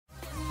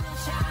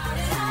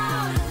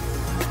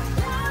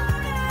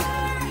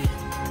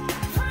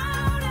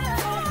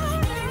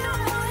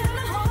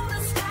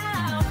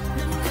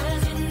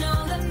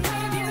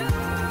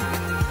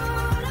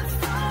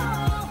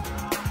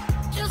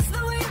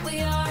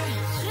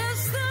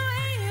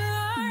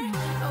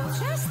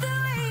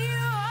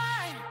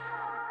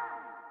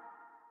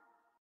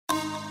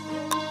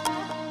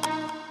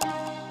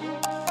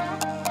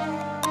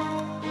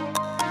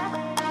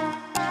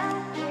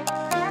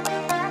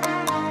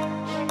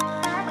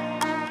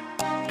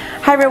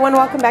Hi everyone,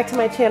 welcome back to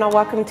my channel.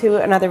 Welcome to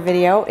another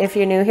video. If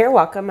you're new here,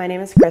 welcome. My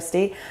name is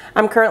Kristi.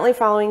 I'm currently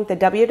following the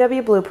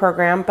WW Blue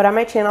program, but on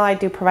my channel I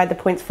do provide the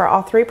points for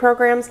all three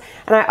programs,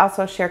 and I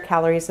also share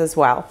calories as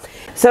well.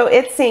 So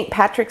it's St.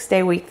 Patrick's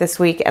Day week this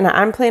week, and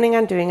I'm planning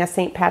on doing a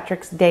St.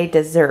 Patrick's Day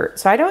dessert.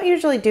 So I don't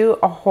usually do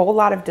a whole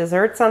lot of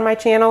desserts on my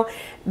channel.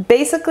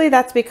 Basically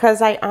that's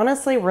because I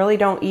honestly really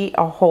don't eat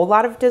a whole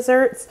lot of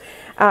desserts.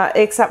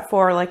 Except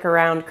for like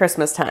around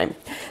Christmas time.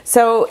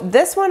 So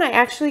this one I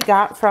actually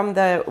got from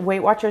the Weight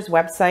Watchers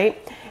website,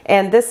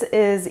 and this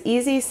is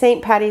Easy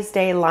St. Paddy's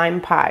Day Lime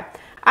Pie.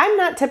 I'm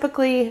not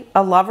typically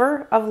a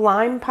lover of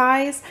lime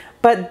pies,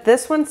 but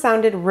this one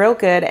sounded real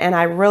good and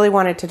I really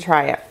wanted to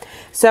try it.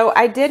 So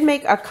I did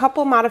make a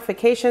couple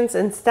modifications.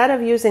 Instead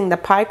of using the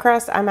pie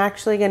crust, I'm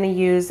actually going to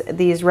use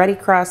these Ready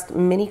Crust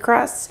mini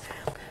crusts.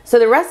 So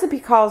the recipe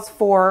calls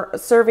for a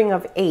serving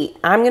of 8.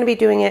 I'm going to be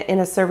doing it in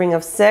a serving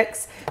of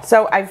 6.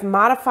 So I've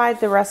modified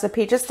the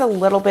recipe just a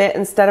little bit.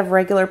 Instead of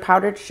regular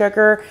powdered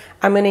sugar,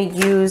 I'm going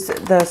to use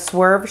the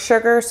Swerve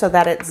sugar so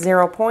that it's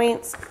 0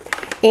 points.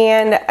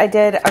 And I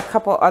did a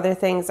couple other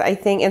things. I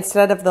think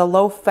instead of the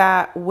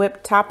low-fat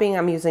whipped topping,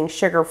 I'm using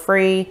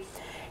sugar-free.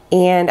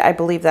 And I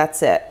believe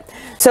that's it.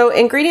 So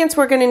ingredients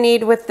we're going to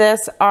need with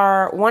this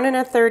are 1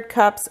 1/3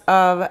 cups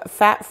of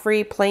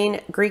fat-free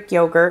plain Greek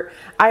yogurt.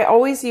 I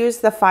always use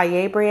the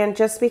Fage brand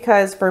just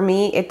because for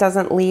me it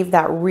doesn't leave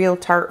that real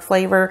tart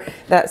flavor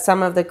that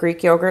some of the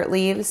Greek yogurt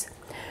leaves.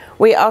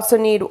 We also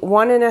need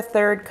 1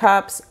 1/3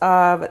 cups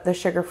of the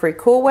sugar-free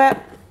Cool Whip.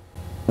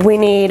 We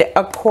need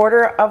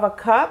 1/4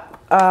 cup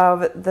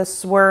of the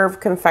Swerve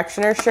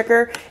confectioner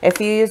sugar. If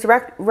you use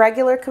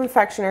regular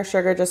confectioner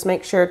sugar, just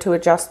make sure to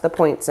adjust the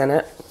points in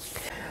it.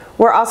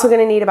 We're also going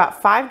to need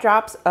about 5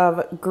 drops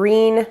of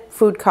green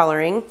food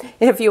coloring.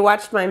 If you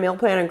watched my meal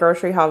plan and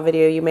grocery haul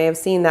video, you may have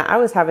seen that I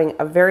was having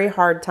a very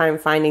hard time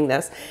finding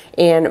this.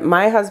 And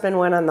my husband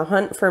went on the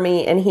hunt for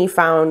me and he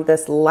found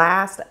this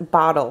last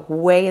bottle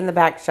way in the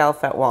back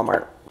shelf at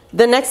Walmart.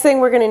 The next thing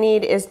we're going to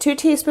need is 2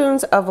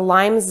 teaspoons of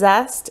lime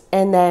zest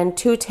and then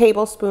 2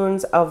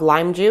 tablespoons of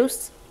lime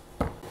juice.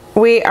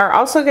 We are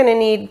also going to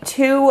need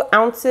 2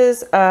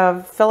 ounces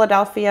of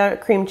Philadelphia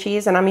cream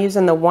cheese, and I'm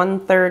using the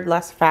 1/3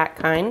 less fat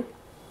kind.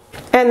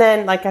 And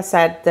then, like I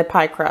said, the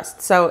pie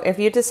crust. So if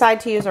you decide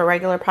to use a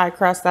regular pie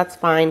crust, that's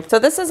fine. So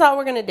this is all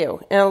we're going to do.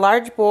 In a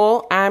large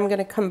bowl, I'm going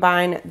to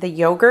combine the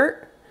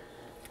yogurt,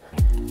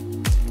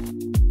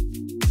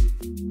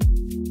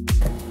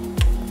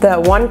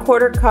 the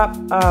 1/4 cup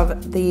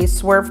of the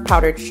Swerve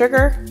powdered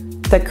sugar,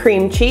 the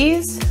cream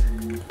cheese,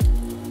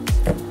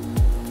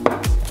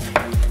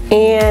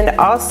 and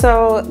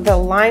also the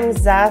lime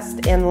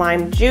zest and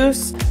lime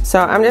juice. So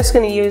I'm just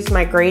going to use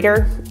my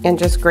grater and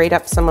just grate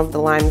up some of the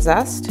lime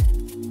zest.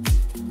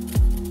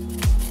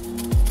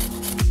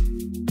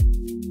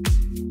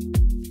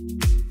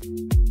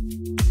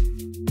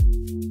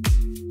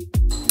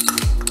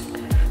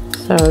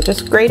 So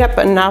just grate up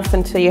enough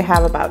until you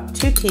have about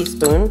 2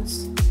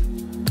 teaspoons.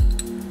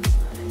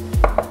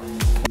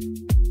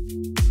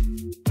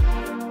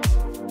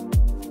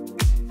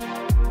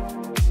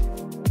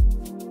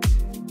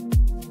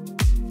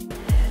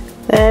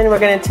 Then we're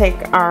going to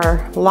take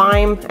our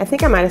lime. I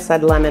think I might have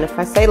said lemon. If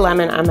I say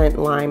lemon, I meant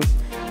lime.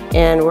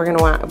 And we're going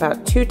to want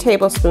about 2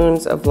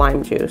 tablespoons of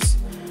lime juice,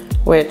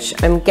 which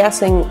I'm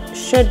guessing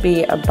should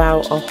be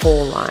about a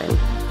whole lime.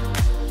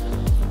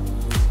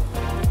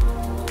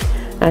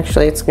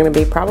 Actually, it's going to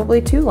be probably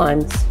 2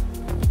 limes.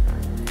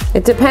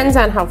 It depends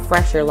on how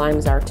fresh your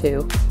limes are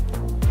too.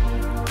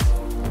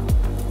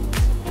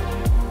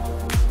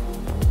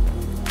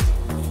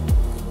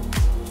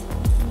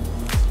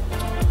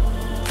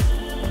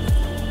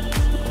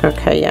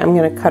 Okay, yeah, I'm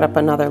going to cut up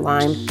another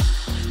lime.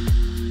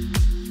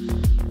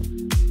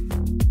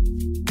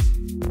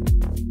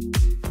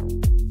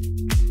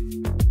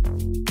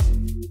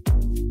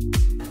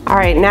 All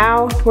right,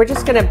 now we're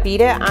just going to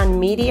beat it on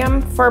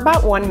medium for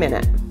about 1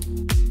 minute.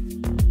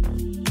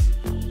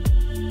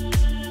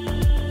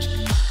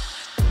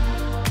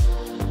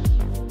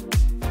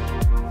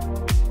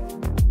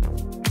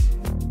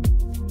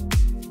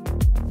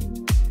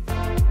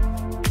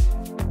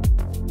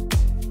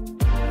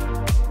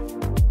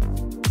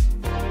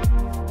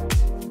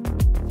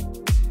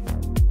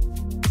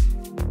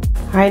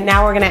 All right,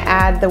 now we're going to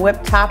add the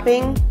whipped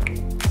topping.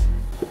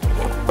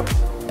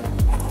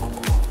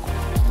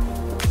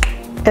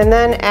 And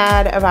then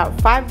add about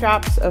 5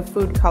 drops of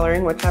food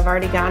coloring, which I've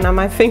already gotten on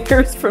my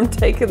fingers from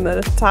taking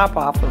the top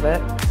off of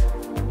it.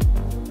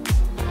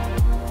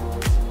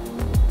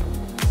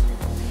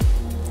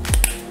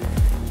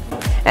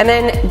 And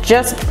then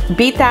just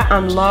beat that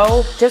on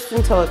low just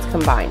until it's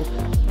combined.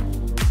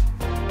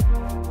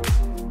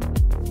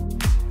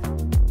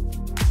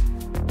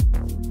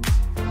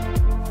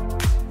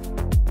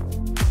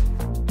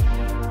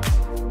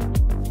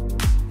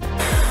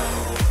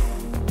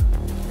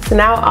 So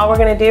now all we're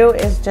going to do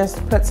is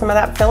just put some of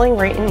that filling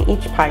right in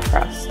each pie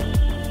crust.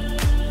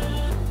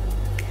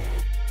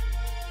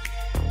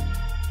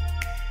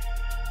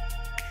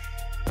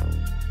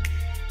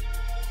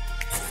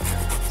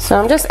 So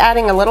I'm just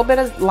adding a little bit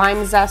of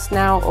lime zest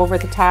now over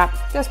the top,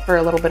 just for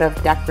a little bit of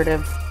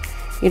decorative.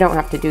 You don't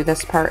have to do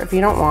this part if you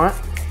don't want.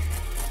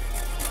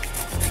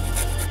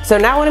 So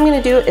now what I'm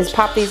gonna do is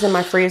pop these in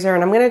my freezer,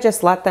 and I'm gonna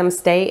just let them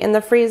stay in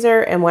the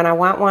freezer, and when I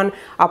want one,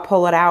 I'll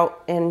pull it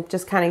out and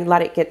just kind of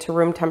let it get to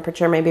room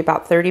temperature, maybe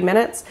about 30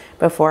 minutes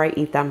before I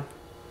eat them.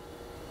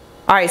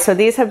 All right, so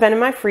these have been in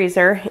my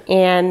freezer,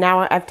 and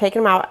now I've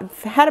taken them out.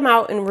 I've had them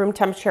out in room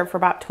temperature for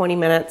about 20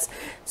 minutes.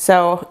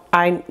 So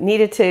I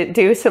needed to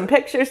do some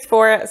pictures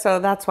for it, so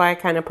that's why I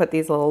kind of put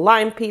these little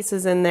lime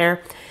pieces in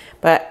there.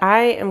 But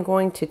I am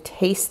going to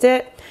taste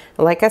it.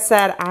 Like I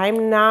said,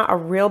 I'm not a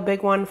real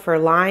big one for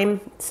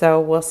lime, so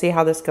we'll see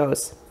how this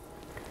goes.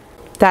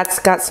 That's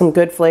got some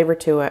good flavor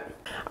to it.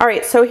 All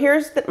right, so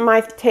here's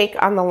my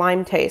take on the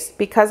lime taste.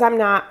 Because I'm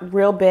not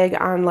real big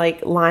on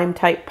like lime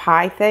type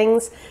pie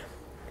things,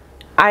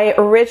 I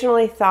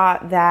originally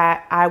thought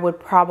that I would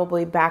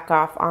probably back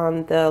off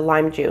on the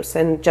lime juice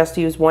and just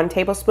use 1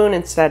 tablespoon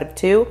instead of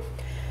 2.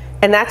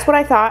 And that's what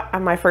I thought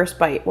on my first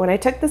bite. When I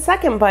took the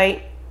second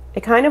bite,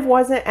 it kind of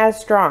wasn't as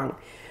strong.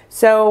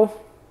 So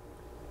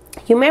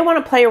you may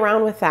want to play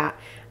around with that.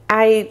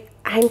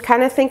 I'm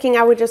kind of thinking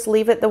I would just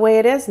leave it the way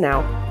it is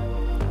now.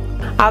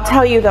 I'll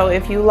tell you though,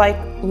 if you like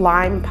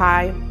lime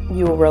pie,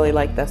 you will really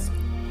like this.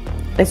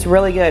 It's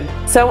really good.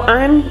 So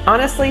I'm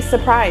honestly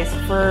surprised.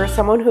 For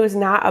someone who's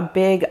not a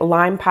big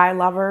lime pie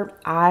lover,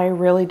 I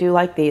really do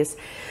like these.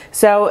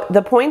 So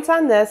the points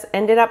on this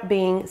ended up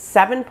being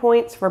 7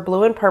 points for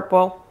blue and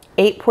purple,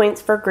 8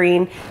 points for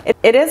green.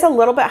 It is a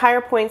little bit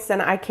higher points than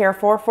I care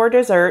for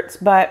desserts,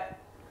 but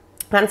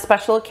on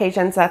special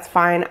occasions, that's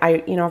fine.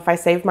 If I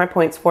save my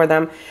points for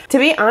them. To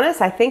be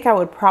honest, I think I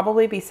would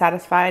probably be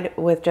satisfied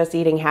with just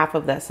eating half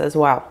of this as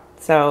well.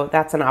 So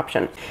that's an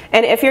option.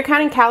 And if you're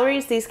counting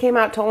calories, these came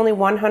out to only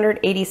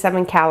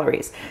 187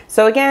 calories.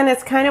 So again,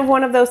 it's kind of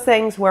one of those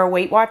things where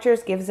Weight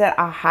Watchers gives it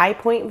a high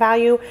point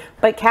value,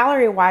 but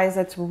calorie wise,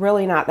 it's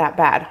really not that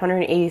bad,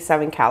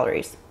 187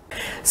 calories.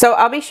 So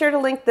I'll be sure to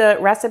link the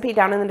recipe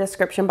down in the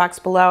description box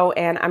below,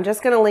 and I'm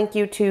just going to link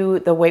you to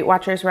the Weight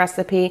Watchers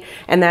recipe,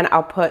 and then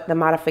I'll put the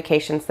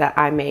modifications that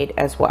I made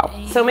as well.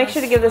 So make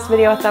sure to give this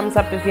video a thumbs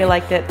up if you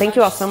liked it. Thank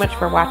you all so much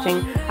for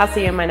watching. I'll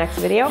see you in my next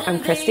video. I'm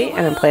Kristi,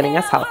 and I'm Planning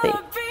Us Healthy.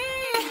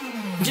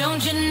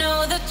 Don't you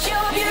know that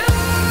you're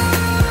beautiful?